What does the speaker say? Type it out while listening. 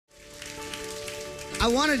I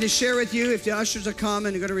wanted to share with you, if the ushers are coming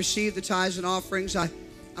and are going to receive the tithes and offerings, I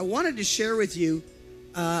wanted to share with you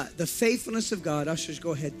the faithfulness of God. Ushers,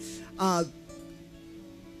 go ahead.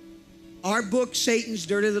 Our book, Satan's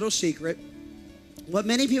Dirty Little Secret, what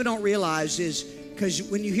many people don't realize is, because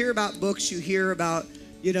when you hear about books, you hear about,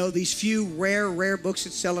 you know, these few rare books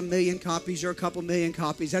that sell 1 million copies or a couple million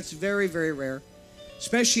copies. That's very, very rare,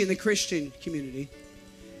 especially in the Christian community.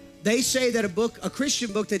 They say that a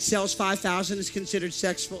Christian book that sells 5,000 is considered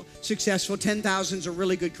successful. 10,000 is a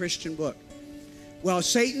really good Christian book. Well,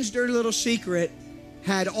 Satan's Dirty Little Secret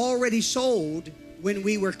had already sold, when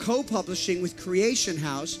we were co-publishing with Creation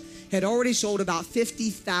House, had already sold about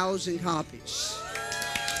 50,000 copies.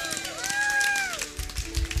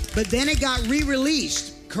 But then it got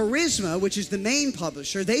re-released. Charisma, which is the main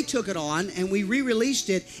publisher, they took it on, and we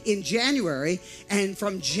re-released it in January. And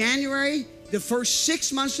from January, the first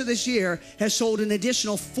 6 months of this year, has sold an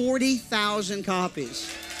additional 40,000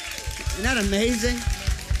 copies. Isn't that amazing?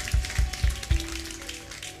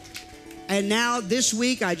 And now this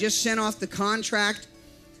week, I just sent off the contract,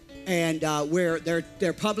 and where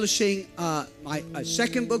they're publishing a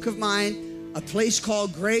second book of mine, A Place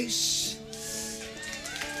Called Grace.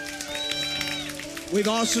 We've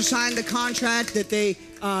also signed the contract that they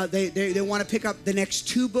want to pick up the next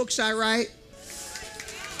 2 books I write.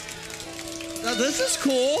 Now, this is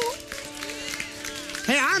cool.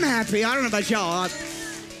 Hey, I'm happy. I don't know about y'all.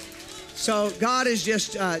 So God is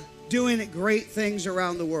just doing great things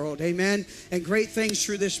around the world. Amen. And great things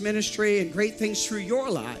through this ministry and great things through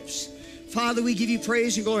your lives. Father, we give you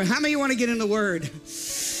praise and glory. How many of you want to get in the Word?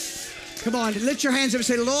 Come on, lift your hands up and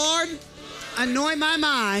say, Lord, anoint my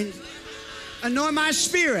mind, anoint my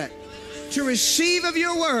spirit to receive of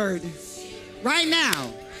your word right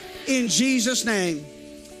now in Jesus' name.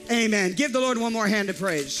 Amen. Give the Lord one more hand of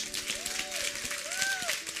praise.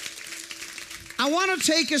 I want to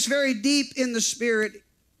take us very deep in the Spirit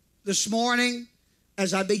this morning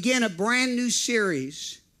as I begin a brand new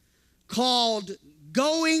series called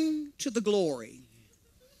Going to the Glory.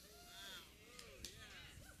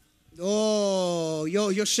 Oh,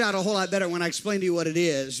 you'll shout a whole lot better when I explain to you what it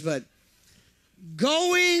is, but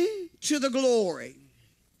going to the glory.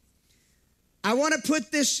 I want to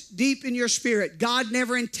put this deep in your spirit. God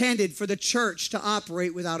never intended for the church to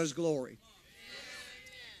operate without His glory.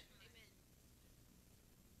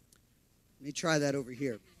 Let me try that over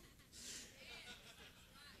here.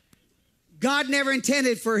 God never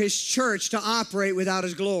intended for His church to operate without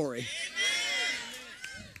His glory.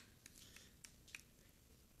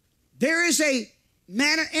 There is a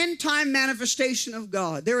end-time manifestation of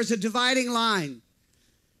God. There is a dividing line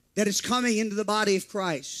that is coming into the body of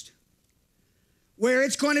Christ, where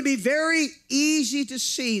it's going to be very easy to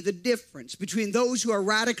see the difference between those who are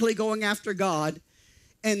radically going after God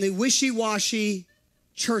and the wishy-washy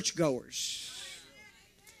churchgoers.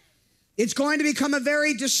 It's going to become a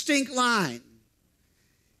very distinct line.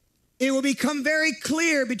 It will become very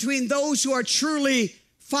clear between those who are truly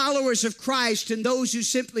followers of Christ and those who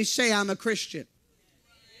simply say, I'm a Christian.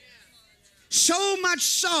 So much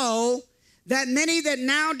so that many that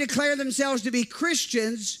now declare themselves to be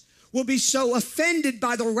Christians will be so offended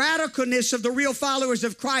by the radicalness of the real followers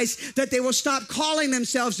of Christ that they will stop calling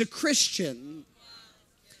themselves a Christian.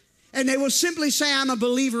 And they will simply say, I'm a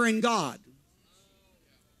believer in God.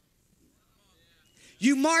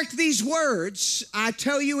 You mark these words, I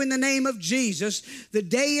tell you in the name of Jesus, the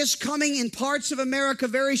day is coming in parts of America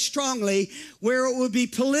very strongly where it will be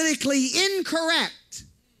politically incorrect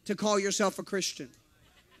to call yourself a Christian.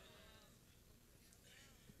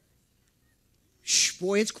 Shh,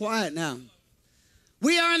 boy, it's quiet now.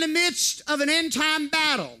 We are in the midst of an end-time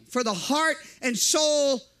battle for the heart and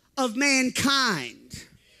soul of mankind.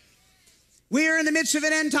 We are in the midst of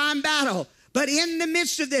an end-time battle. But in the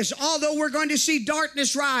midst of this, although we're going to see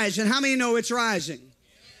darkness rise, and how many know it's rising?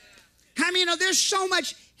 How many know there's so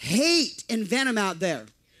much hate and venom out there?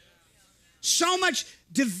 So much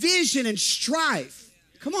division and strife.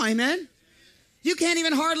 Come on, amen? You can't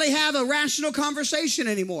even hardly have a rational conversation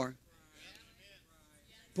anymore.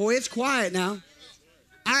 Boy, it's quiet now.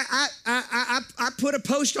 I put a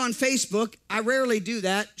post on Facebook. I rarely do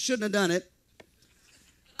that. Shouldn't have done it.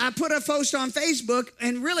 I put a post on Facebook,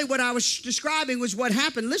 and really what I was describing was what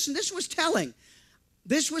happened. Listen, this was telling.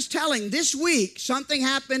 This was telling. This week, something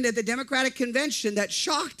happened at the Democratic Convention that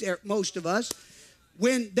shocked most of us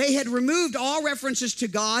when they had removed all references to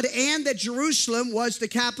God and that Jerusalem was the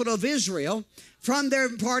capital of Israel from their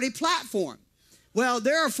party platform. Well,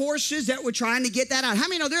 there are forces that were trying to get that out. How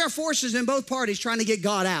many know there are forces in both parties trying to get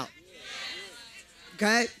God out?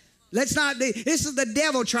 Okay? Let's not. This is the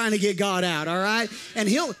devil trying to get God out. All right, and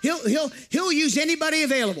he'll use anybody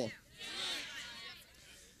available.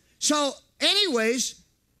 So, anyways,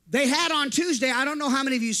 they had on Tuesday. I don't know how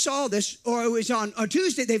many of you saw this, or it was on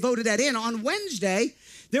Tuesday. They voted that in. On Wednesday,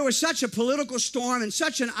 there was such a political storm and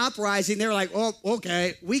such an uprising. They were like, "Oh,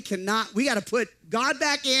 okay, we got to put God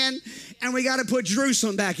back in, and we got to put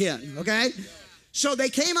Jerusalem back in." Okay. So they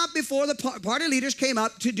came up before the party leaders came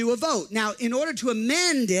up to do a vote. Now, in order to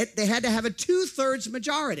amend it, they had to have a 2/3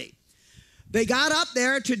 majority. They got up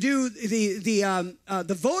there to do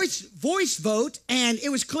the voice vote, and it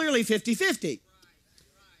was clearly 50-50.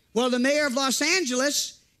 Well, the mayor of Los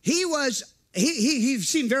Angeles, he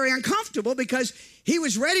seemed very uncomfortable because he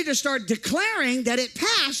was ready to start declaring that it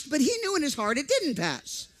passed, but he knew in his heart it didn't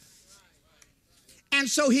pass. And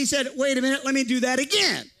so he said, "Wait a minute, let me do that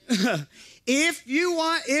again." If you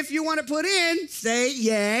want to put in, say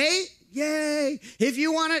yay, yay. If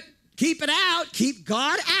you want to keep it out, keep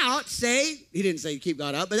God out, say, he didn't say keep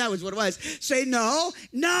God out, but that was what it was. Say no,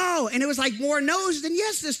 no. And it was like more no's than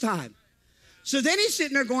yes this time. So then he's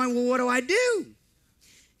sitting there going, well, what do I do?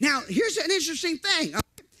 Now, here's an interesting thing.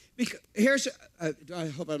 Because I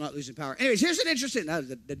hope I'm not losing power. Anyways, here's an interesting,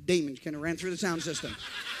 the demons kind of ran through the sound system.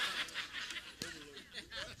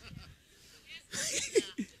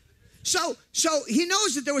 So he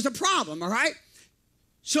knows that there was a problem, all right?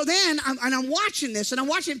 So then, I'm watching this, and I'm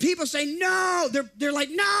watching people say, no. They're like,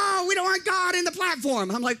 no, we don't want God in the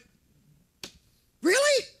platform. I'm like,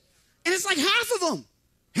 really? And it's like half of them.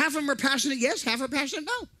 Half of them are passionate yes, half are passionate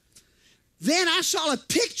no. Then I saw a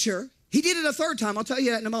picture. He did it a third time. I'll tell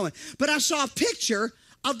you that in a moment. But I saw a picture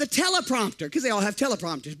of the teleprompter, because they all have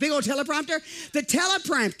teleprompters. Big old teleprompter. The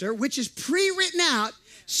teleprompter, which is pre-written out,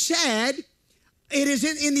 said, it is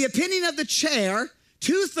in the opinion of the chair,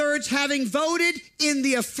 2/3 having voted in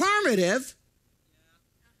the affirmative,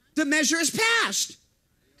 the measure is passed.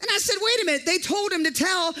 And I said, wait a minute, they told him to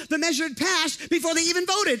tell the measure had passed before they even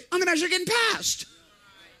voted on the measure getting passed.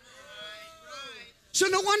 So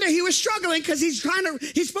no wonder he was struggling, because he's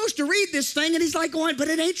supposed to read this thing, and he's like going, but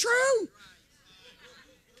it ain't true.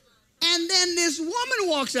 And then this woman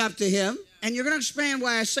walks up to him, and you're going to explain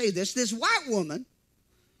why I say this. This white woman,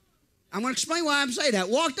 I'm going to explain why I'm saying that,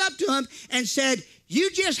 walked up to him and said, you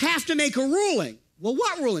just have to make a ruling. Well,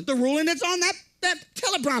 what ruling? The ruling that's on that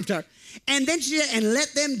teleprompter. And then she said, and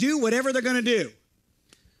let them do whatever they're going to do.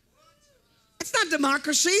 That's not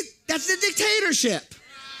democracy. That's the dictatorship.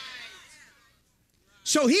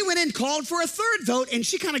 So he went in, called for a third vote, and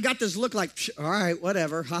she kind of got this look like, all right,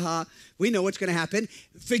 whatever, haha, we know what's going to happen.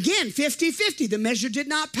 Again, 50-50, the measure did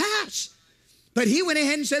not pass. But he went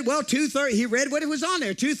ahead and said, well, 2/3, he read what it was on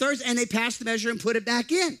there, 2/3, and they passed the measure and put it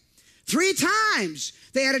back in. 3 times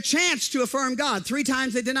they had a chance to affirm God. 3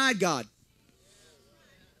 times they denied God.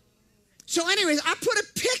 So anyways, I put a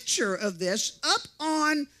picture of this up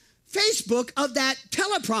on Facebook of that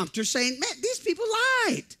teleprompter saying, man, these people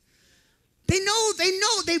lied. They know,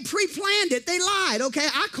 they pre-planned it. They lied, okay?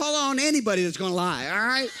 I call on anybody that's going to lie, all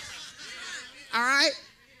right? All right?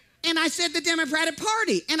 And I said the Democratic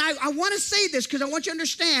Party. And I want to say this because I want you to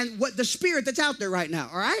understand what the spirit that's out there right now,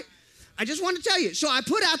 all right? I just want to tell you. So I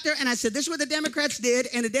put out there and I said, this is what the Democrats did,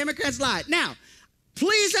 and the Democrats lied. Now,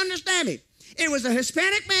 please understand me. It was a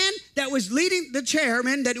Hispanic man that was leading, the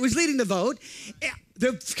chairman that was leading the vote.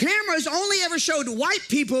 The cameras only ever showed white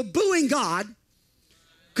people booing God,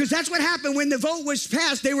 because that's what happened when the vote was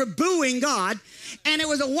passed. They were booing God. And it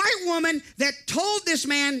was a white woman that told this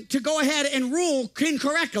man to go ahead and rule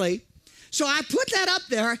incorrectly. So I put that up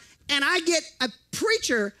there, and I get a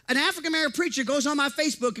preacher, an African-American preacher, goes on my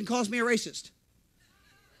Facebook and calls me a racist.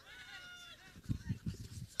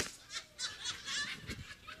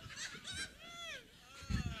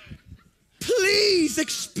 Please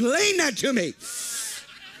explain that to me.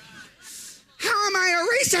 How am I a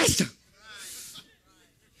racist?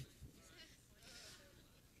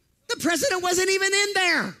 The president wasn't even in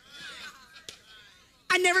there.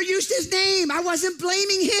 I never used his name. I wasn't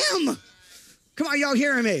blaming him. Come on, y'all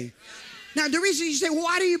hearing me? Now, the reason you say, well,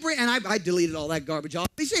 why do you bring, and I deleted all that garbage off.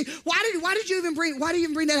 You say, why do you even bring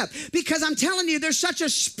that up? Because I'm telling you, there's such a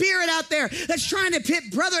spirit out there that's trying to pit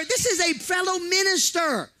brother. This is a fellow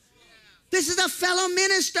minister. This is a fellow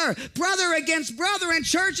minister, brother against brother and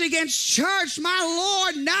church against church. My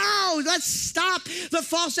Lord, no, let's stop the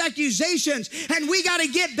false accusations, and we got to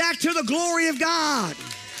get back to the glory of God.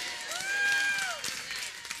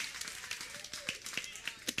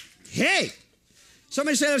 Hey,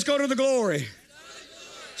 somebody say, let's go to the glory.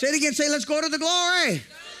 Say it again, say, let's go to the glory.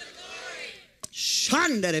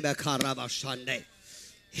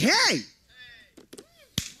 Hey.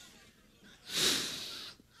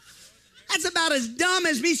 That's about as dumb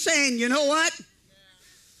as me saying, you know what?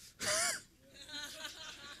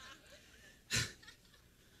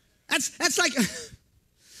 That's like,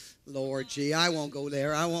 Lord, gee, I won't go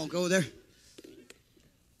there. I won't go there.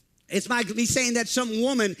 It's like me saying that some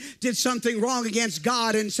woman did something wrong against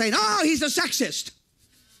God and saying, oh, he's a sexist.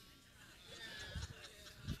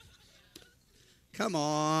 Come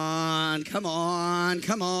on, come on,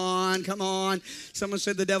 come on, come on. Someone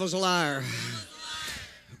said the devil's a liar.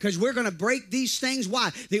 Because we're going to break these things. Why?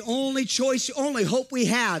 The only choice, the only hope we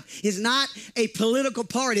have is not a political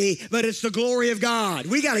party, but it's the glory of God.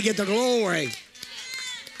 We got to get the glory.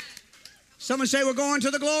 Someone say we're going to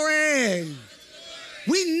the glory.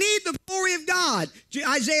 We need the glory of God.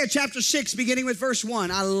 Isaiah chapter 6, beginning with verse 1.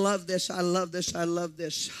 I love this, I love this, I love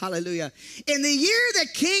this. Hallelujah. In the year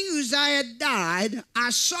that King Uzziah died, I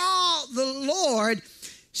saw the Lord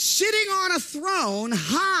sitting on a throne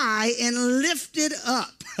high and lifted up.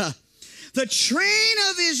 The train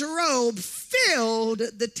of his robe filled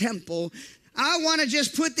the temple. I want to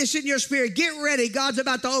just put this in your spirit. Get ready. God's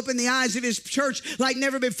about to open the eyes of his church like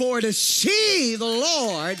never before to see the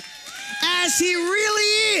Lord as he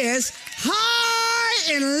really is,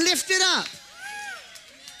 high and lifted up.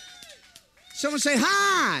 Someone say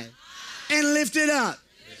high and lifted up.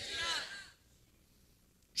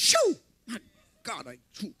 Shoo! My God,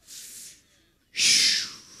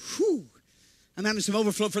 I'm having some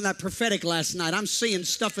overflow from that prophetic last night. I'm seeing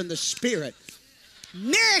stuff in the spirit.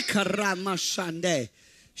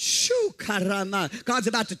 God's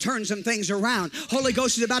about to turn some things around. Holy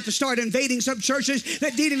Ghost is about to start invading some churches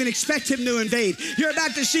that didn't even expect him to invade. You're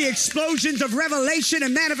about to see explosions of revelation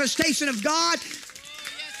and manifestation of God.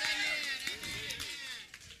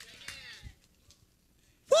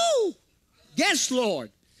 Woo! Yes, Lord.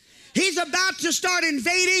 He's about to start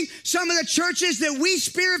invading some of the churches that we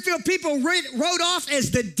spirit-filled people wrote off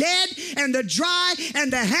as the dead and the dry and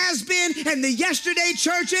the has-been and the yesterday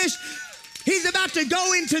churches. He's about to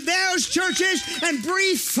go into those churches and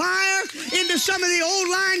breathe fire into some of the old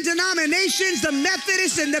line denominations, the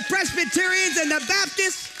Methodists and the Presbyterians and the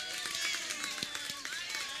Baptists,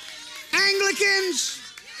 Anglicans,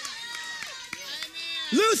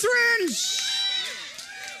 Lutherans.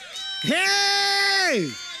 Hey!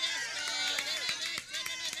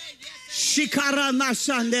 Shikarama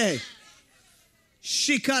Sunday.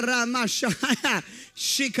 Shikarama Shaya.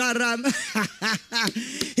 Shikarama.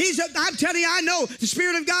 I'm telling you, I know the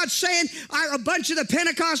Spirit of God's saying a bunch of the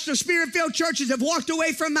Pentecostal Spirit-filled churches have walked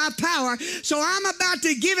away from my power, so I'm about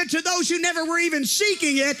to give it to those who never were even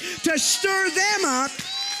seeking it to stir them up.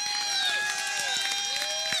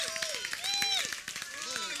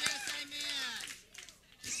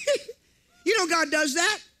 You know God does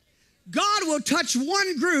that. God will touch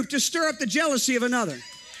one group to stir up the jealousy of another.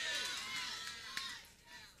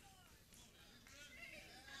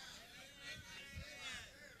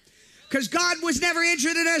 Because God was never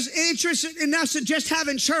interested in us in just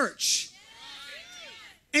having church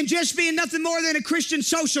and just being nothing more than a Christian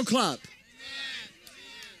social club.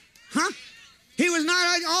 Huh? He was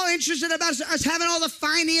not all interested about us having all the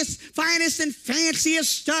finest and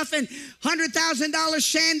fanciest stuff and $100,000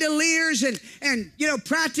 chandeliers and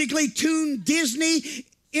practically tuned Disney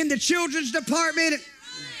in the children's department.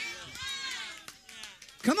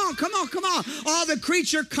 Come on, come on, come on. All the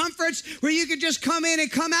creature comforts where you could just come in and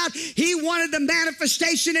come out. He wanted the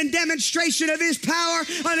manifestation and demonstration of his power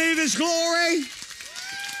and of his glory,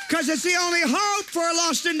 because it's the only hope for a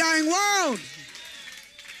lost and dying world.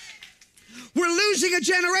 We're losing a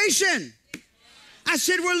generation. I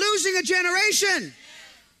said, we're losing a generation.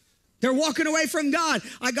 They're walking away from God.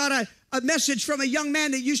 I got a message from a young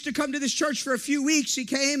man that used to come to this church for a few weeks. He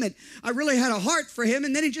came, and I really had a heart for him,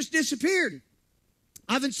 and then he just disappeared.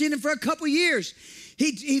 I haven't seen him for a couple years.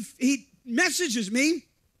 He messages me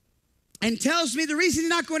and tells me the reason he's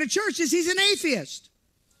not going to church is he's an atheist.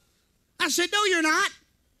 I said, no, you're not.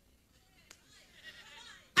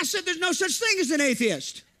 I said, there's no such thing as an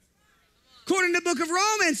atheist. According to the book of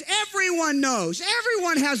Romans, everyone knows.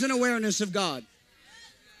 Everyone has an awareness of God.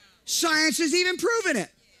 Science has even proven it.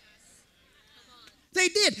 They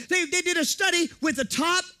did. They did a study with the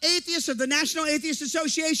top atheists of the National Atheist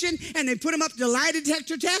Association, and they put them up to lie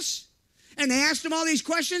detector tests, and they asked them all these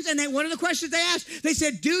questions, and one of the questions they asked, they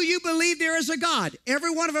said, do you believe there is a God? Every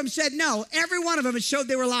one of them said no. Every one of them showed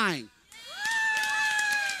they were lying.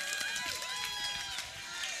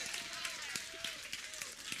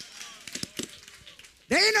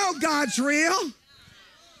 They know God's real.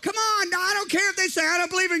 Come on, I don't care if they say, I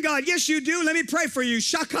don't believe in God. Yes, you do. Let me pray for you.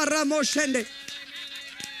 Shakara Moshende.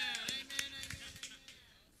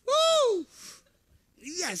 Woo!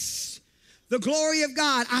 Yes. the glory of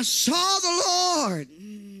God. I saw the Lord.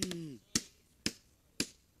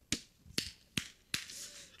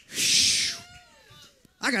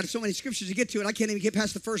 I got so many scriptures to get to, and I can't even get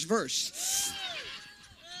past the first verse.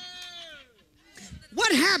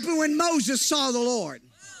 What happened when Moses saw the Lord?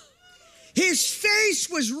 His face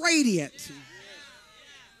was radiant.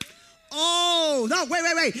 Oh, no,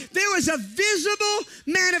 wait. There was a visible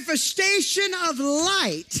manifestation of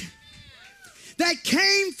light that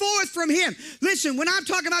came forth from him. Listen, when I'm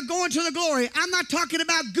talking about going to the glory, I'm not talking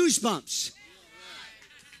about goosebumps.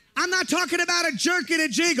 I'm not talking about a jerk and a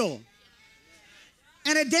jiggle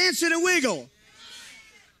and a dance and a wiggle.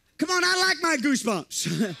 Come on, I like my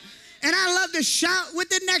goosebumps. And I love to shout with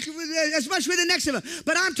the next, as much with the next of them.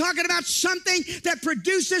 But I'm talking about something that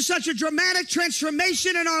produces such a dramatic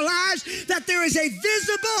transformation in our lives that there is a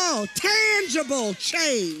visible, tangible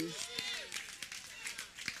change.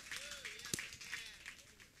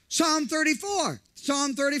 Psalm 34.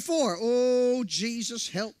 Oh, Jesus,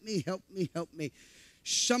 help me.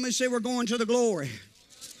 Somebody say we're going to the glory.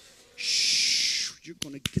 Shh. You're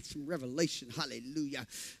going to get some revelation. Hallelujah.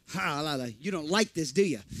 Hallelujah. You don't like this, do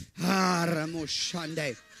you?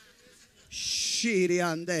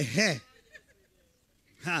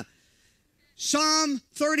 Psalm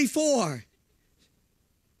 34.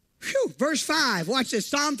 Whew, verse 5. Watch this.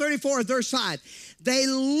 Psalm 34, verse 5. They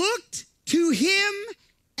looked to him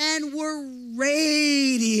and were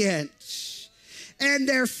radiant, and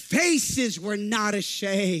their faces were not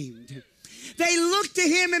ashamed. They looked to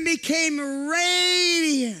him and became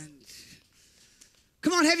radiant.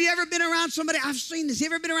 Come on, have you ever been around somebody? I've seen this. You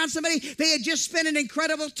ever been around somebody? They had just spent an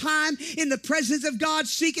incredible time in the presence of God,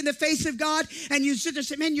 seeking the face of God, and you sit there and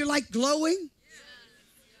say, man, you're like glowing.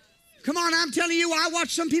 Come on, I'm telling you, I watch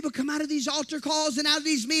some people come out of these altar calls and out of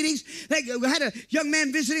these meetings. We had a young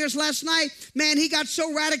man visiting us last night. Man, he got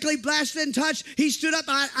so radically blasted and touched, he stood up.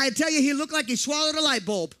 I tell you, he looked like he swallowed a light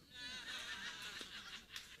bulb.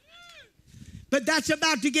 But that's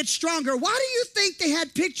about to get stronger. Why do you think they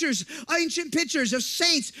had pictures, ancient pictures of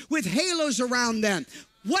saints with halos around them?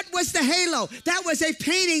 What was the halo? That was a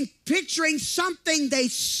painting picturing something they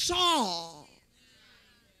saw.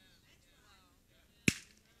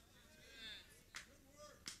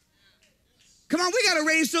 Come on, we got to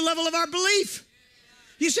raise the level of our belief.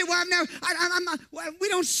 You say, well, we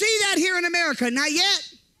don't see that here in America. Not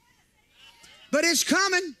yet. But it's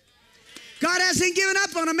coming. God hasn't given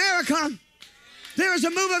up on America. There is a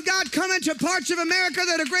move of God coming to parts of America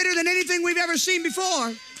that are greater than anything we've ever seen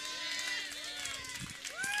before.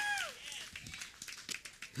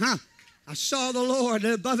 I saw the Lord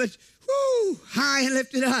above it, high and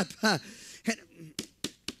lifted up.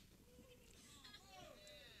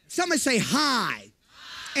 Somebody say high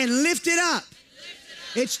and lifted up.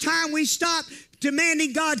 It's time we stop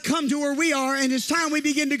demanding God come to where we are, and it's time we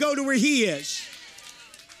begin to go to where he is.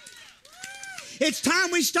 It's time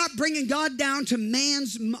we stop bringing God down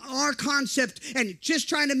to our concept and just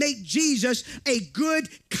trying to make Jesus a good,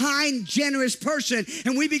 kind, generous person.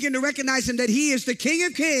 And we begin to recognize him that he is the King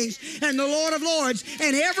of Kings and the Lord of Lords.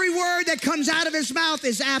 And every word that comes out of his mouth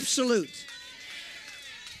is absolute.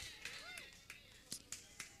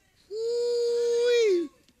 Ooh.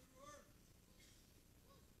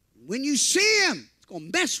 When you see him, it's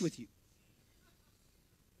going to mess with you.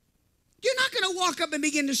 You're not going to walk up and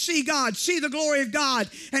begin to see God, see the glory of God,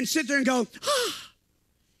 and sit there and go,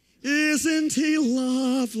 isn't he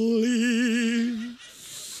lovely?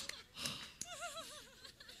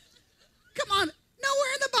 Come on,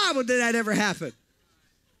 nowhere in the Bible did that ever happen.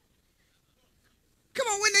 Come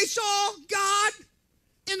on, when they saw God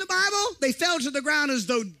in the Bible, they fell to the ground as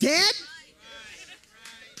though dead.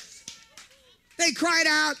 They cried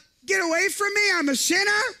out, get away from me, I'm a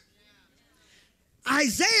sinner.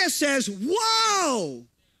 Isaiah says, whoa.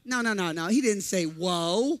 No. He didn't say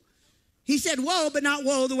whoa. He said whoa, but not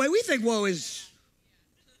whoa the way we think whoa is.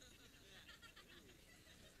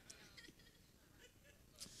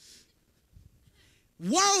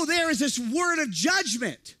 Woe, there is this word of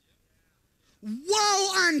judgment.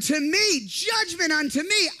 Woe unto me, judgment unto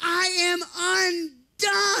me. I am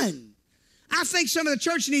undone. I think some of the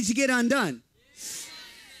church needs to get undone.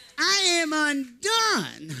 I am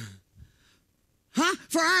undone.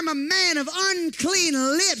 For I'm a man of unclean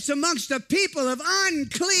lips amongst the people of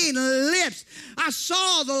unclean lips. I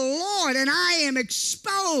saw the Lord and I am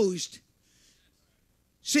exposed.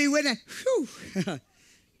 See, when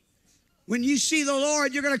you see the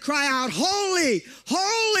Lord, you're going to cry out, holy,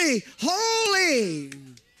 holy, holy.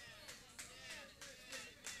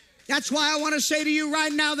 That's why I want to say to you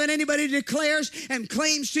right now that anybody declares and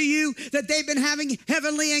claims to you that they've been having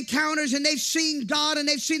heavenly encounters and they've seen God and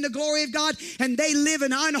they've seen the glory of God and they live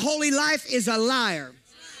an unholy life is a liar.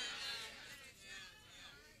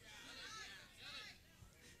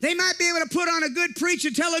 They might be able to put on a good preach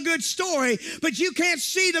and tell a good story, but you can't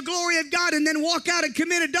see the glory of God and then walk out and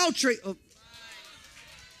commit adultery. Oh.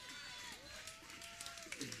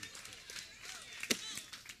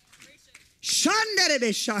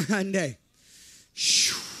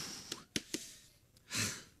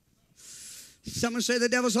 Someone say the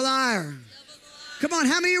devil's a liar. Come on,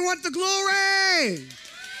 how many of you want the glory?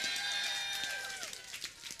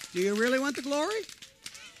 Do you really want the glory?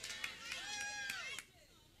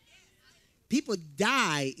 People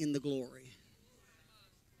die in the glory.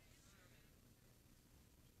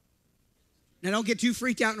 Now, don't get too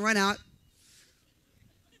freaked out and run out.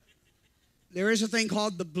 There is a thing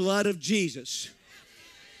called the blood of Jesus.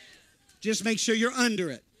 Just make sure you're under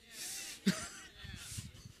it.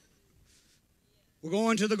 We're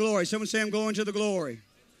going to the glory. Someone say, I'm going to the glory.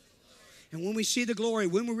 And when we see the glory,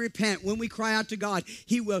 when we repent, when we cry out to God,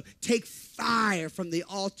 He will take fire from the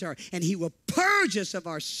altar and He will purge us of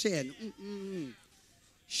our sin.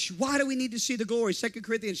 Why do we need to see the glory? 2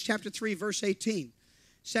 Corinthians chapter 3, verse 18.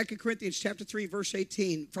 2 Corinthians chapter 3, verse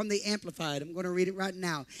 18 from the Amplified. I'm going to read it right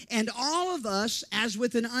now. And all of us, as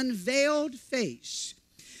with an unveiled face,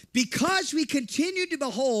 because we continue to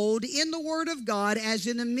behold in the Word of God as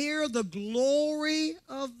in a mirror the glory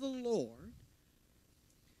of the Lord,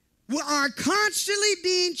 we are constantly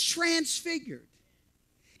being transfigured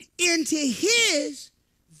into His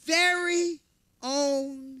very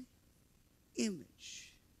own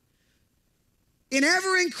image. In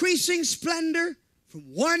ever-increasing splendor, from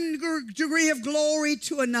one degree of glory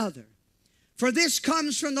to another. For this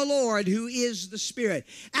comes from the Lord, who is the Spirit.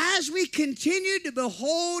 As we continue to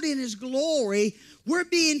behold in His glory, we're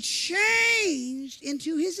being changed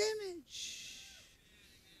into His image.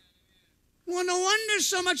 Well, no wonder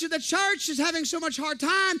so much of the church is having so much hard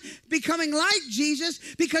time becoming like Jesus,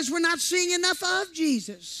 because we're not seeing enough of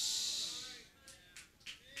Jesus.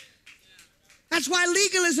 That's why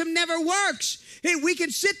legalism never works. Hey, we can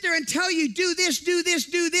sit there and tell you, do this, do this,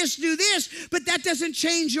 do this, do this, but that doesn't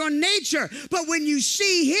change your nature. But when you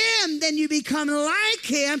see Him, then you become like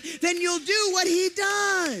Him, then you'll do what He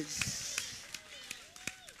does.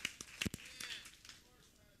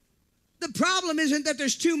 The problem isn't that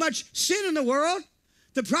there's too much sin in the world.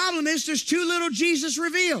 The problem is there's too little Jesus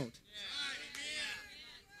revealed.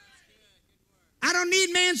 I don't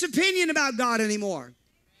need man's opinion about God anymore.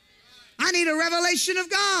 I need a revelation of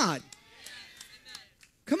God.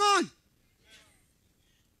 Come on.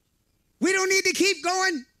 We don't need to keep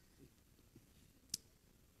going.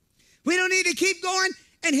 We don't need to keep going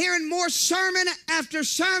and hearing more sermon after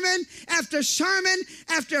sermon after sermon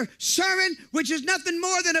after sermon, which is nothing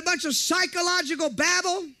more than a bunch of psychological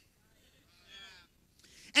babble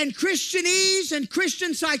and Christianese and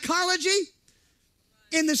Christian psychology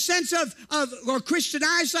in the sense of or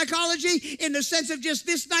Christianized psychology in the sense of just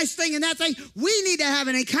this nice thing and that thing. We need to have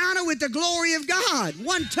an encounter with the glory of God.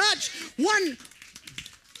 One touch,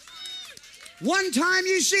 one time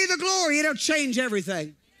you see the glory, it'll change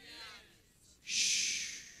everything.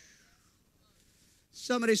 Shh.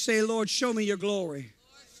 Somebody say, Lord, show me your glory.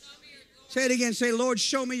 Say it again. Say, Lord,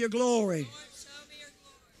 show me your glory.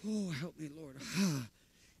 Oh, help me, Lord.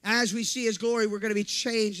 As we see His glory, we're going to be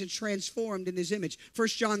changed and transformed in His image. 1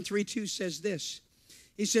 John 3:2 says this.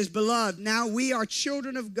 He says, Beloved, now we are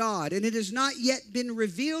children of God, and it has not yet been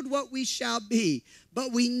revealed what we shall be.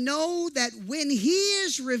 But we know that when He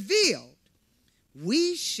is revealed,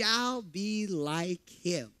 we shall be like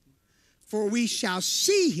Him. For we shall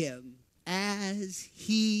see Him as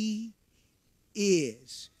He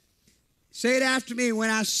is. Say it after me. When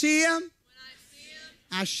I see Him,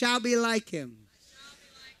 I shall be like Him.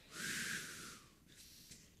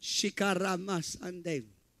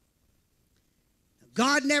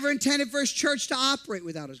 God never intended for His church to operate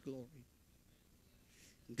without His glory.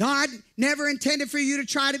 God never intended for you to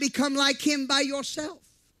try to become like Him by yourself.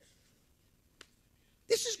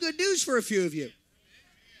 This is good news for a few of you.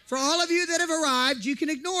 For all of you that have arrived, you can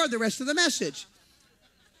ignore the rest of the message.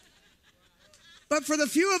 But for the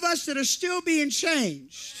few of us that are still being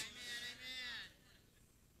changed,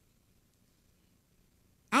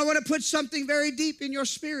 I want to put something very deep in your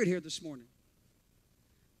spirit here this morning.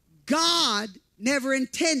 God never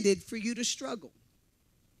intended for you to struggle.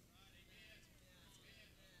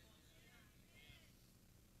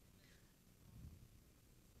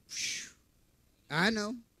 I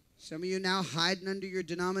know. Some of you now hiding under your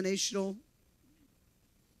denominational,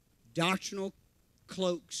 doctrinal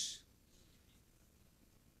cloaks.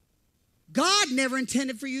 God never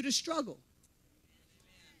intended for you to struggle.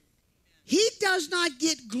 He does not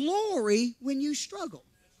get glory when you struggle.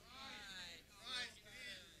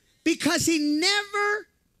 Because he never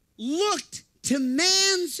looked to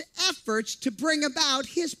man's efforts to bring about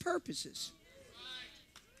his purposes.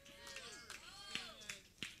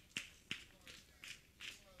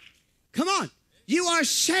 Come on. You are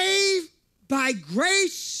saved by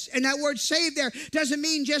grace, and that word saved there doesn't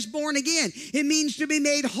mean just born again. It means to be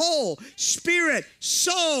made whole, spirit,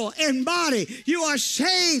 soul, and body. You are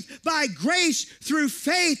saved by grace through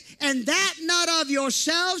faith, and that not of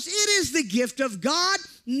yourselves. It is the gift of God,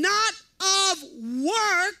 not of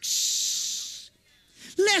works,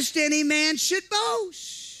 lest any man should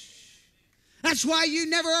boast. That's why you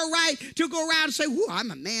never are right to go around and say, "Whoa,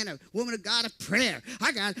 I'm a man, a woman of God of prayer.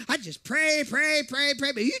 I just pray.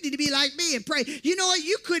 But you need to be like me and pray." You know what?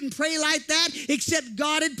 You couldn't pray like that except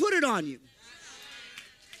God had put it on you.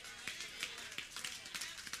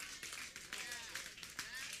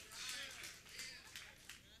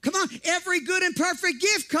 Come on, every good and perfect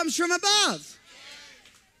gift comes from above.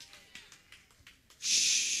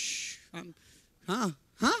 Shh.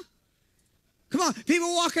 Come on,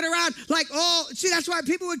 people walking around like, oh, see, that's why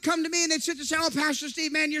people would come to me and they'd sit and say, "Oh, Pastor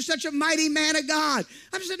Steve, man, you're such a mighty man of God."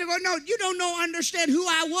 I'm sitting there going, "No, you don't understand who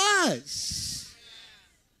I was.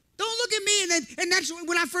 Don't look at me." And that's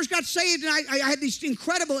when I first got saved, and I had these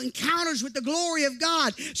incredible encounters with the glory of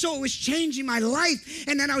God. So it was changing my life.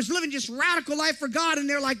 And then I was living just radical life for God. And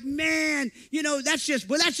they're like, "Man, you know, that's just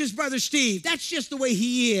Brother Steve. That's just the way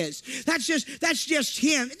he is. That's just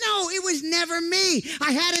him." No, it was never me.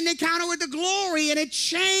 I had an encounter with the glory, and it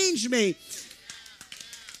changed me.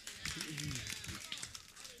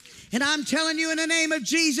 And I'm telling you, in the name of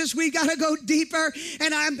Jesus, we got to go deeper.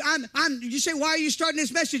 And you say, "Why are you starting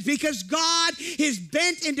this message?" Because God is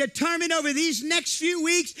bent and determined over these next few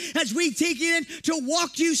weeks as we take it in to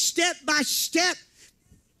walk you step by step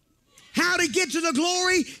how to get to the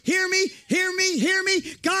glory. Hear me.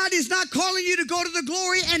 God is not calling you to go to the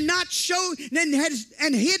glory and not show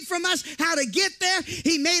and hid from us how to get there.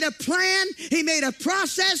 He made a plan. He made a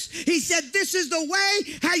process. He said, "This is the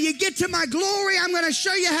way how you get to my glory. I'm going to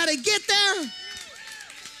show you how to get there."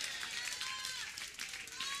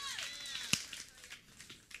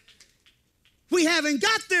 We haven't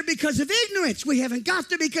got there because of ignorance. We haven't got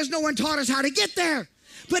there because no one taught us how to get there.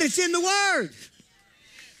 But it's in the Word.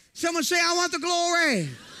 Someone say, "I want the glory."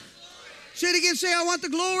 Say it again. Say, "I want the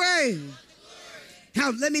glory."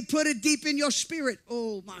 Now, let me put it deep in your spirit.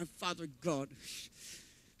 Oh, my Father God.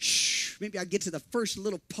 Shh. Maybe I'll get to the first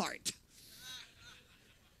little part.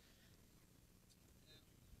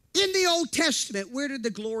 In the Old Testament, where did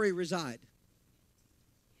the glory reside?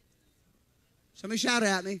 Somebody shout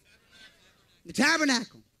at me. The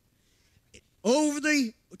tabernacle. Over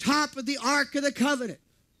the top of the Ark of the Covenant.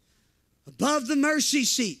 Above the mercy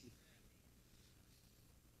seat.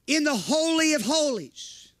 In the Holy of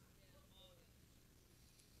Holies.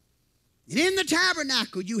 And in the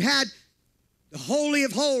tabernacle, you had the Holy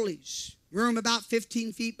of Holies, room about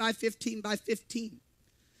 15 feet by 15 by 15.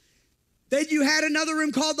 Then you had another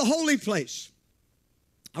room called the Holy Place,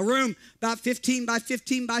 a room about 15 by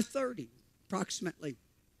 15 by 30, approximately.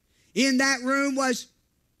 In that room was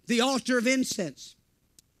the altar of incense,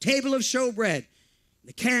 table of showbread,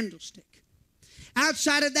 the candlestick.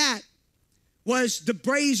 Outside of that was the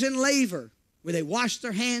brazen laver where they washed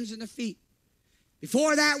their hands and their feet.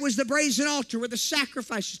 Before that was the brazen altar where the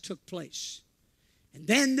sacrifices took place. And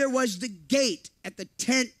then there was the gate at the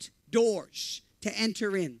tent doors to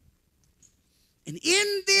enter in. And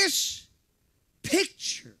in this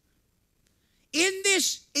picture, in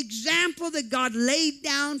this example that God laid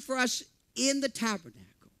down for us in the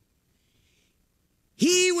tabernacle,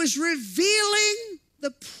 He was revealing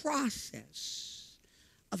the process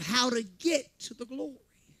of how to get to the glory.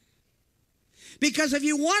 Because if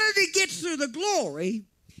you wanted to get through the glory,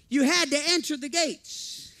 you had to enter the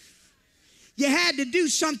gates. You had to do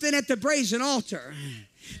something at the brazen altar.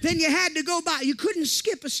 Then you had to go by. You couldn't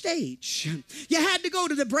skip a stage. You had to go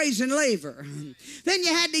to the brazen laver. Then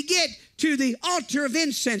you had to get to the altar of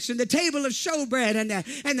incense and the table of showbread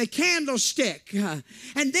and the candlestick.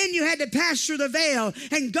 And then you had to pass through the veil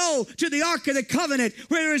and go to the Ark of the Covenant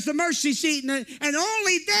where there is the mercy seat. And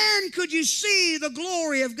only then could you see the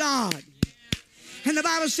glory of God. And the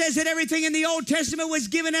Bible says that everything in the Old Testament was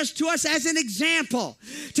given to us as an example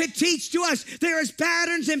to teach to us. There is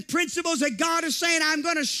patterns and principles that God is saying, I'm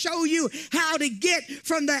going to show you how to get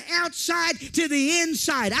from the outside to the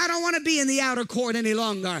inside. I don't want to be in the outer court any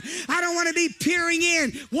longer. I don't want to be peering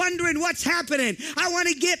in, wondering what's happening. I want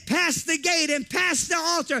to get past the gate and past the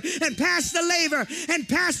altar and past the laver and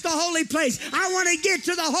past the holy place. I want to get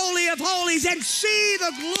to the Holy of Holies and see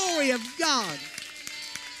the glory of God.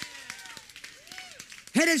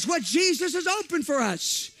 And it's what Jesus has opened for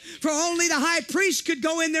us. For only the high priest could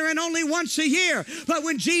go in there, and only once a year. But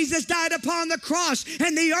when Jesus died upon the cross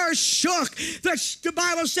and the earth shook, the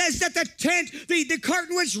Bible says that the tent, the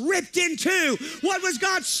curtain was ripped in two. What was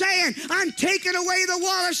God saying? I'm taking away the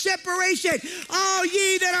wall of separation. All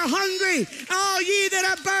ye that are hungry, all ye that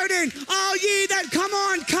are burdened, all ye that come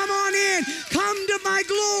on in, come to my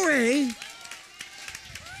glory.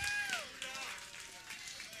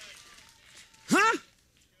 Huh?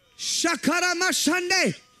 Shakarama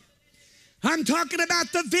Sunday. I'm talking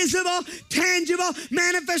about the visible, tangible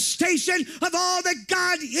manifestation of all that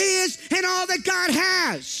God is and all that God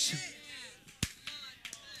has.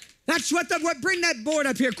 That's what bring that board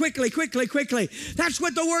up here quickly. That's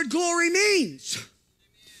what the word glory means.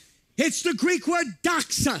 It's the Greek word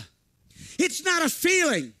doxa. It's not a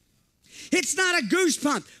feeling. It's not a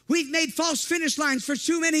goosebump. We've made false finish lines for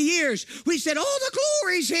too many years. We said, oh, the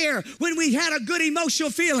glory's here when we had a good emotional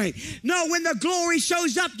feeling. No, when the glory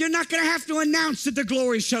shows up, you're not going to have to announce that the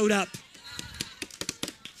glory showed up.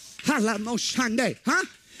 Huh?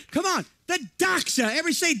 Come on. The doxa.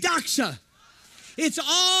 Everybody say doxa. It's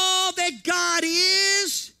all that God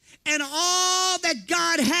is and all that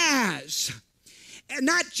God has. And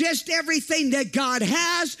not just everything that God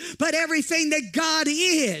has, but everything that God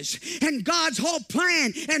is. And God's whole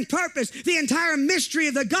plan and purpose, the entire mystery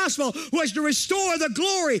of the gospel was to restore the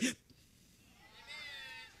glory.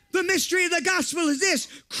 The mystery of the gospel is this: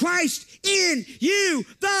 Christ in you,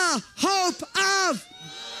 the hope of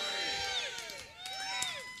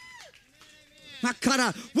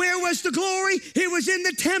Where was the glory? It was in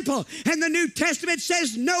the temple. And the New Testament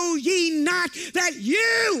says, know ye not that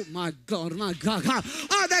you, my God, are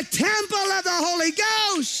the temple of the Holy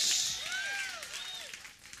Ghost.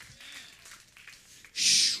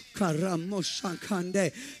 You're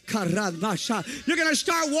going to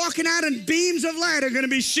start walking out and beams of light are going to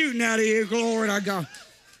be shooting out of you. Glory to God.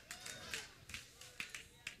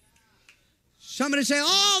 Somebody say,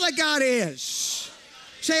 all that God is.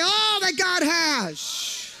 Say, all that God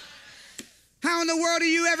has. How in the world are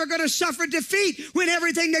you ever going to suffer defeat when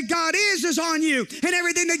everything that God is on you and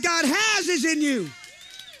everything that God has is in you?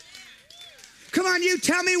 Come on, you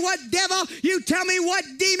tell me what devil, you tell me what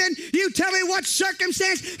demon, you tell me what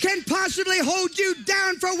circumstance can possibly hold you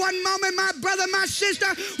down for one moment, my brother, my sister,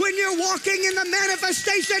 when you're walking in the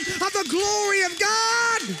manifestation of the glory of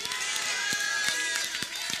God.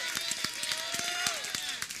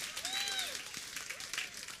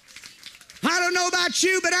 I don't know about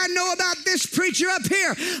you, but I know about this preacher up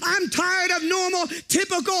here. I'm tired of normal,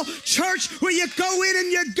 typical church where you go in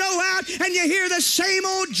and you go out and you hear the same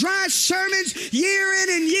old dry sermons year in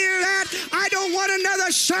and year out. I don't want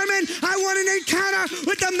another sermon. I want an encounter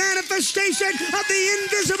with the manifestation of the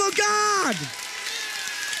invisible God.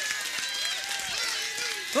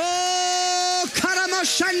 Oh,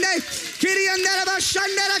 Karamoshande,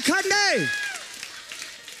 Kiriyandarabashandara Kande.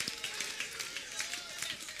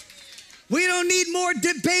 We don't need more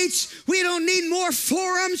debates. We don't need more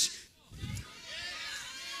forums.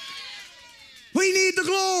 We need the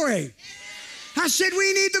glory. I said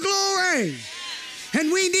we need the glory.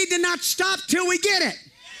 And we need to not stop till we get it.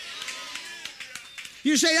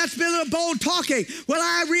 You say, that's been a little bold talking. Well,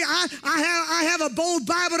 I have a bold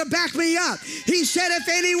Bible to back me up. He said, if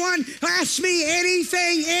anyone asks me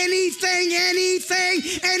anything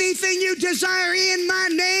you desire in my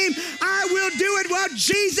name, I will do it. Well,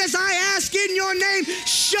 Jesus, I ask in your name,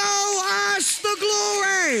 show us the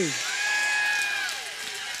glory.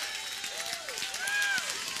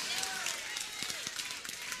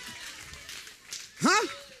 Huh?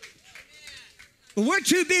 But we're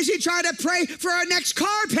too busy trying to pray for our next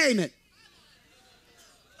car payment.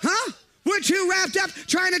 Huh? We're too wrapped up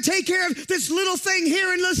trying to take care of this little thing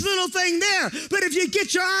here and this little thing there. But if you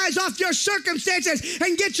get your eyes off your circumstances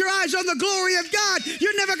and get your eyes on the glory of God,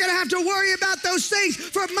 you're never going to have to worry about those things.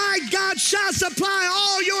 For my God shall supply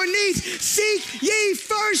all your needs. Seek ye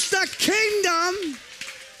first the kingdom,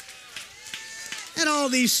 and all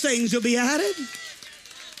these things will be added.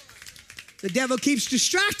 The devil keeps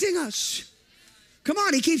distracting us. Come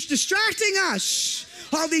on, he keeps distracting us.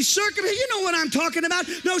 all these circumstances. You know what I'm talking about.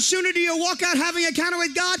 No sooner do you walk out having an encounter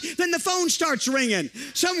with God than the phone starts ringing.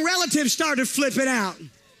 Some relative started flipping out.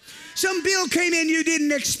 Some bill came in you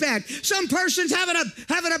didn't expect. Some person's having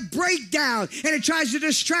a breakdown, and it tries to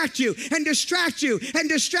distract you and distract you and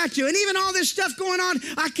distract you. And even all this stuff going on,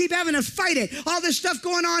 I keep having to fight it. All this stuff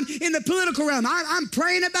going on in the political realm. I'm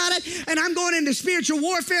praying about it, and I'm going into spiritual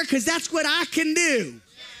warfare because that's what I can do.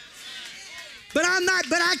 But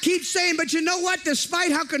I keep saying, but you know what?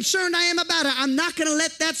 Despite how concerned I am about it, I'm not going to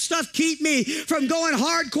let that stuff keep me from going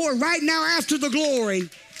hardcore right now after the glory.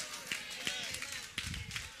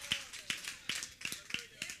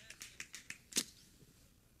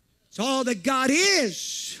 It's all that God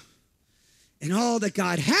is and all that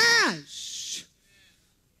God has.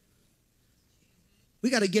 We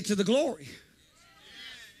got to get to the glory.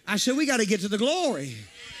 I said, we got to get to the glory.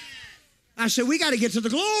 I said, we got to get to the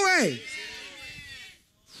glory.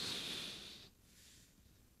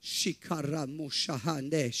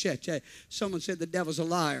 Someone said the devil's a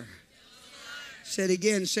liar. Say it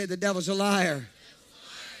again, say the devil's a liar.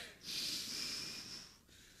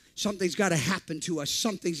 Something's got to happen to us.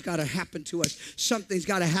 Something's got to happen to us. Something's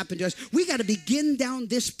got to happen to us. We got to begin down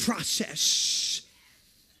this process.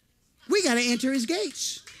 We got to enter his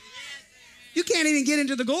gates. You can't even get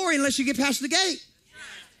into the glory unless you get past the gate.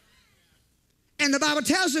 And the Bible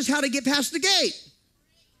tells us how to get past the gate.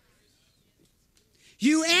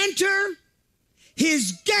 You enter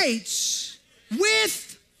his gates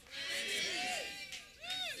with,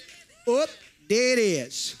 there it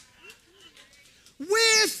is.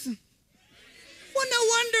 Well, no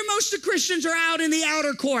wonder most of the Christians are out in the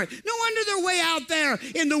outer court. No wonder they're way out there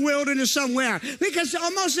in the wilderness somewhere. Because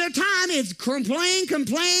most of the time it's complain,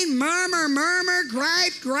 murmur,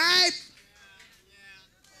 gripe.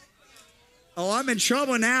 Oh, I'm in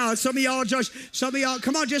trouble now. Some of y'all,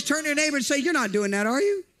 come on, just turn to your neighbor and say, you're not doing that, are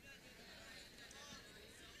you?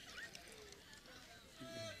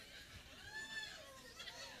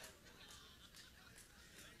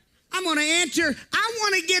 I'm going to enter. I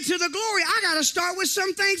want to get to the glory. I got to start with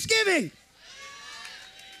some thanksgiving.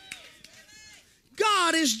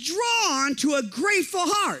 God is drawn to a grateful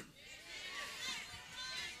heart.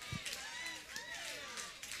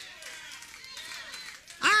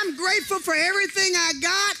 I'm grateful for everything I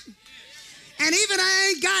got. And even I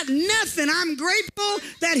ain't got nothing, I'm grateful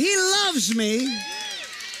that he loves me.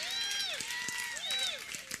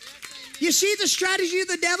 You see the strategy of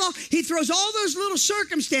the devil? He throws all those little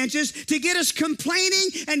circumstances to get us complaining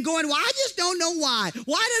and going, well, I just don't know why.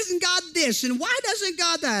 Why doesn't God this? And why doesn't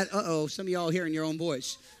God that? Uh-oh, some of y'all hearing your own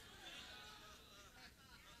voice.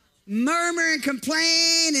 Murmur and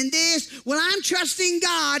complain and this. Well, I'm trusting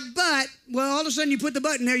God, but, well, all of a sudden you put the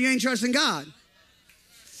button there, you ain't trusting God.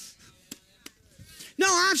 No,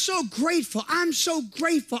 I'm so grateful. I'm so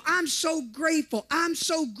grateful. I'm so grateful. I'm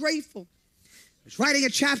so grateful. I was writing a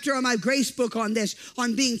chapter on my grace book on this,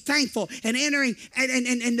 on being thankful and entering,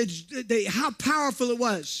 and how powerful it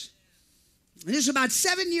was. And this was about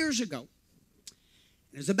 7 years ago.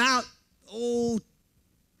 It was about,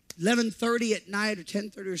 11:30 at night or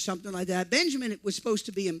 10:30 or something like that. Benjamin was supposed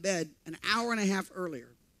to be in bed an hour and a half earlier.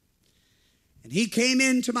 And he came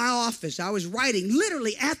into my office. I was writing,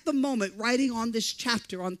 literally at the moment, writing on this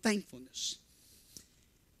chapter on thankfulness.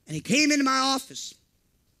 And he came into my office.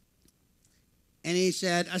 And he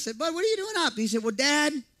said, I said, bud, what are you doing up? He said, well,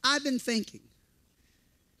 Dad, I've been thinking.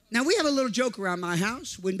 Now, we have a little joke around my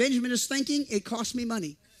house. When Benjamin is thinking, it costs me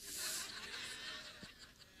money.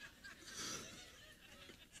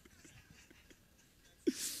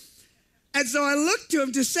 And so I looked to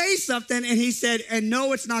him to say something, and he said, and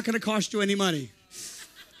no, it's not going to cost you any money.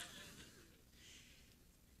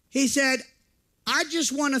 He said, I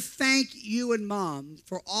just want to thank you and Mom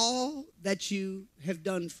for all that you have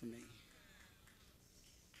done for me.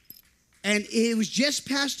 And it was just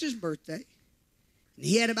past his birthday, and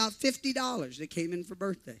he had about $50 that came in for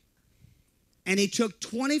birthday. And he took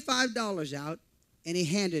 $25 out, and he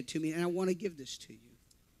handed it to me, and I want to give this to you.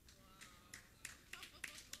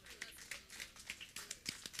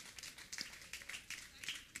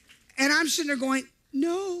 And I'm sitting there going,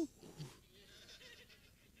 no.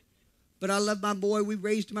 But I love my boy. We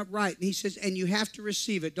raised him up right. And he says, and you have to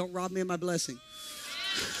receive it. Don't rob me of my blessing.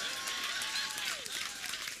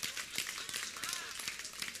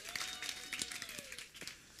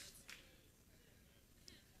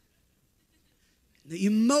 The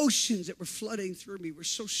emotions that were flooding through me were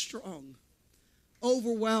so strong,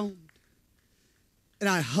 overwhelmed. And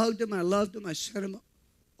I hugged him, I loved him, I sent him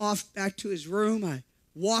off back to his room. I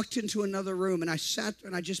walked into another room, and I sat there,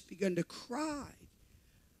 and I just began to cry.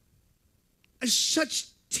 And such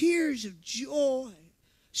tears of joy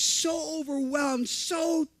so overwhelmed,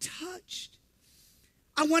 so touched.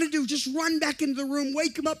 I wanted to just run back into the room,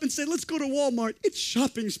 wake him up and say, let's go to Walmart. It's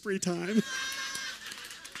shopping spree time.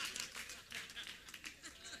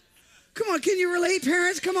 Come on, can you relate,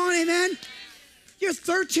 parents? Come on, amen. Your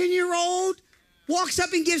 13-year-old walks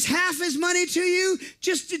up and gives half his money to you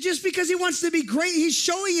just because he wants to be great. He's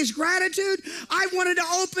showing his gratitude. I wanted to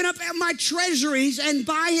open up my treasuries and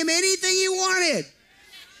buy him anything he wanted.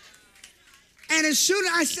 And as soon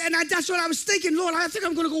as I said, that's what I was thinking, Lord, I think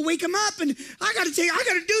I'm going to go wake him up, and I got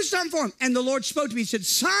to do something for him. And the Lord spoke to me. He said,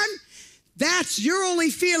 son, you're only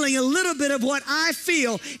feeling a little bit of what I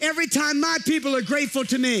feel every time my people are grateful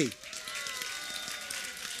to me.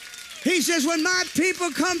 He says, when my people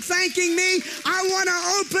come thanking me, I want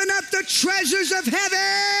to open up the treasures of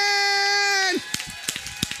heaven.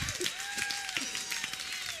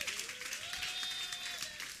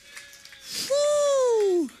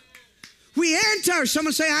 Woo. We enter.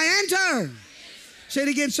 Someone say, I enter. Say it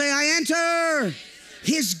again. Say, I enter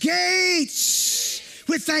his gates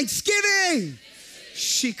with thanksgiving.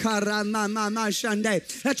 That's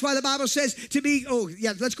why the Bible says to be,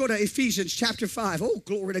 let's go to Ephesians chapter 5. Oh,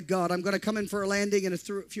 glory to God. I'm going to come in for a landing in a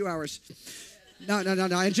few hours. No,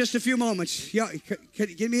 in just a few moments. Yeah, can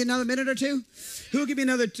you give me another minute or two? Who will give me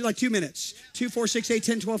another, 2 minutes? 2, 4, 6, 8,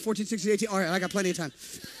 10, 12, 14, 16, 18. All right, I got plenty of time.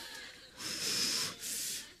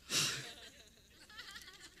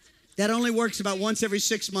 That only works about once every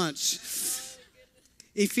 6 months.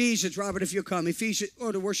 Ephesians, Robert, if you'll come.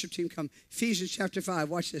 The worship team come. Ephesians chapter 5,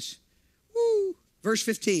 watch this. Woo. Verse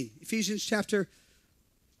 15. Ephesians chapter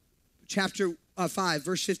 5,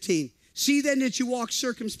 verse 15. See then that you walk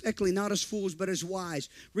circumspectly, not as fools, but as wise,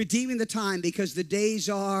 redeeming the time, because the days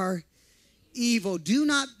are evil.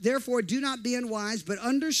 Therefore, do not be unwise, but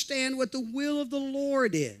understand what the will of the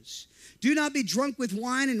Lord is. Do not be drunk with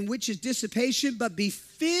wine, in which is dissipation, but be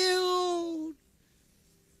filled.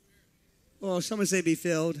 Oh, someone say be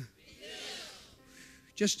filled. Be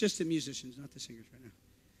filled. Just the musicians, not the singers right now.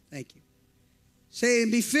 Thank you. Say,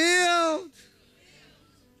 be filled.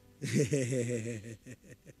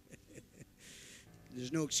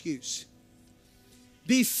 There's no excuse.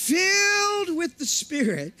 Be filled with the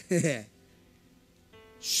Spirit,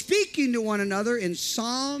 speaking to one another in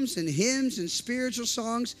psalms and hymns and spiritual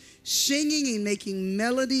songs, singing and making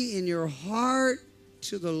melody in your heart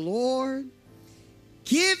to the Lord,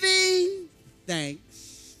 giving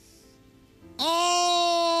thanks.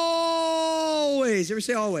 Always. Ever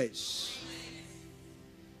say always?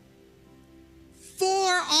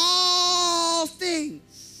 For all things.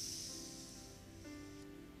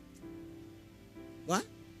 What?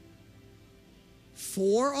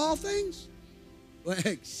 For all things? Well,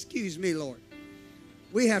 excuse me, Lord.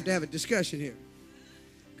 We have to have a discussion here.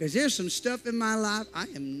 Because there's some stuff in my life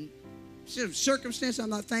circumstance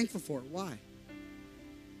I'm not thankful for. Why?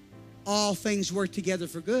 All things work together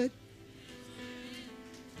for good.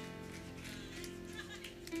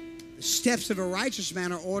 The steps of a righteous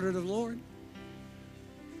man are ordered of the Lord.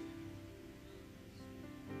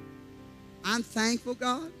 I'm thankful,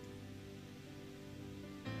 God.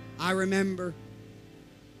 I remember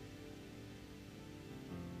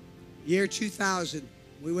year 2000,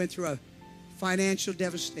 we went through a financial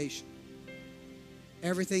devastation.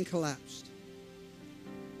 Everything collapsed.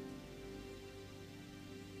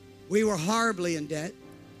 We were horribly in debt.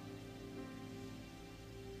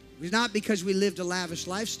 It was not because we lived a lavish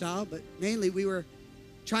lifestyle, but mainly we were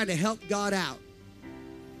trying to help God out.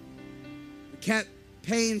 We kept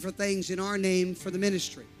paying for things in our name for the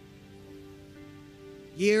ministry.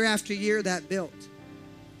 Year after year, that built.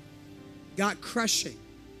 Got crushing.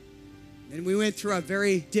 And we went through a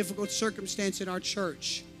very difficult circumstance in our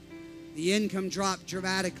church. The income dropped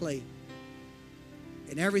dramatically,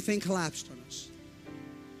 and everything collapsed on us.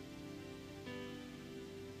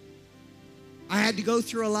 I had to go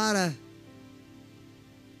through a lot of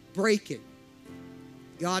breaking.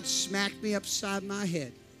 God smacked me upside my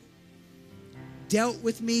head, dealt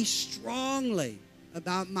with me strongly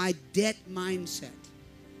about my debt mindset,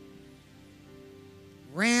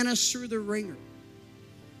 ran us through the ringer,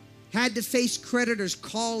 had to face creditors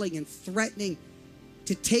calling and threatening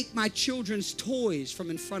to take my children's toys from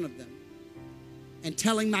in front of them and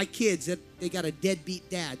telling my kids that they got a deadbeat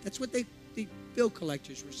dad. That's what the bill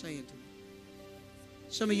collectors were saying to me.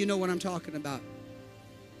 Some of you know what I'm talking about.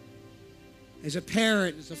 As a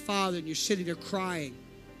parent, as a father, and you're sitting there crying,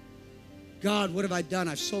 God, what have I done?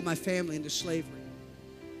 I've sold my family into slavery.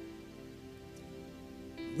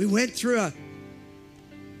 We went through a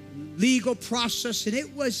legal process, and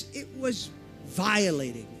it was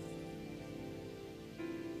violating.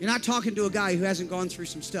 You're not talking to a guy who hasn't gone through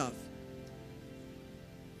some stuff.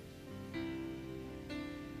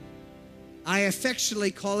 I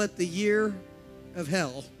affectionately call it the year of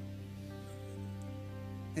hell.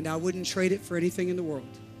 And I wouldn't trade it for anything in the world.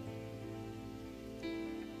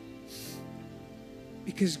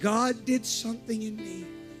 Because God did something in me.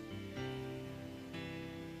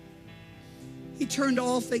 He turned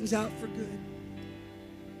all things out for good.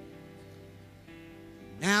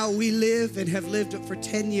 Now we live and have lived for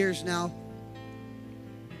 10 years now.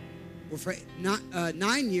 Well, for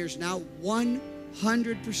 9 years now,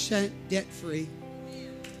 100% debt-free.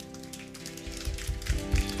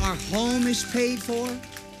 Our home is paid for.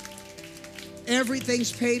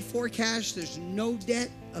 Everything's paid for cash. There's no debt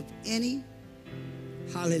of any.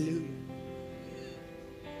 Hallelujah.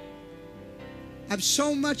 I'm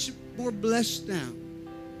so much more blessed now.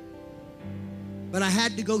 But I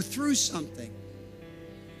had to go through something.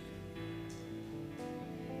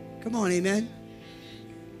 Come on, amen.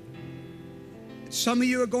 Some of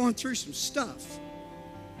you are going through some stuff.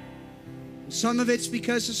 Some of it's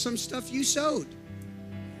because of some stuff you sowed.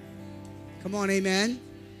 Come on, amen.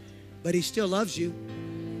 But he still loves you.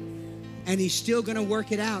 And he's still going to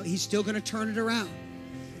work it out. He's still going to turn it around.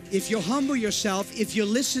 If you'll humble yourself, if you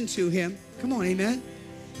listen to him, come on, amen.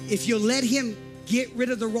 If you'll let him get rid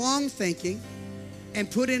of the wrong thinking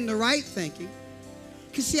and put in the right thinking.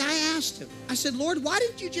 Because see, I asked him. I said, Lord, why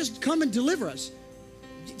didn't you just come and deliver us?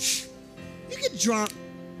 You could drop,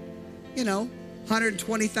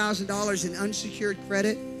 $120,000 in unsecured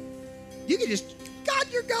credit. You could just, God,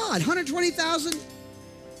 you're God. $120,000.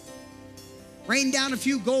 Rain down a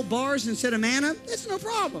few gold bars instead of manna. That's no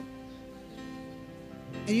problem.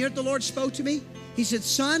 And you know what the Lord spoke to me? He said,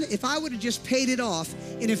 son, if I would have just paid it off,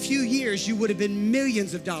 in a few years, you would have been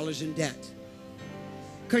millions of dollars in debt.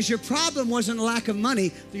 Because your problem wasn't a lack of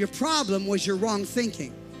money. Your problem was your wrong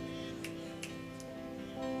thinking.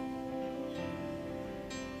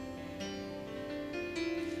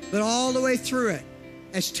 But all the way through it,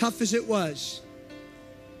 as tough as it was,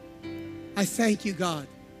 I thank you, God.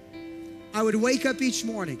 I would wake up each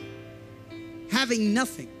morning having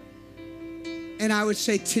nothing. And I would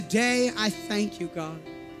say, today I thank you, God.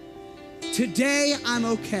 Today I'm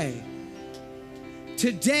okay.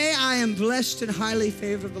 Today I am blessed and highly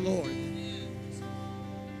favored of the Lord.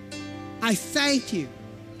 I thank you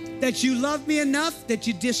that you love me enough that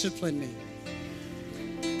you discipline me.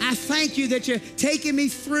 I thank you that you're taking me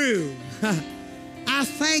through. I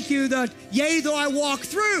thank you that, yea, though I walk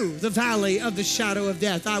through the valley of the shadow of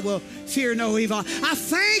death, I will fear no evil. I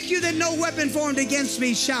thank you that no weapon formed against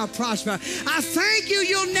me shall prosper. I thank you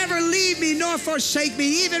you'll never leave me nor forsake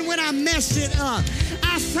me, even when I mess it up.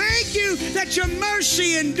 I thank you that your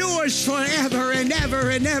mercy endures forever and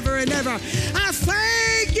ever and ever and ever. I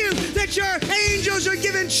thank you that your angels are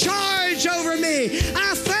given charge over me.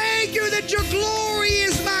 I thank you that your glory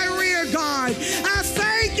is my rear guard.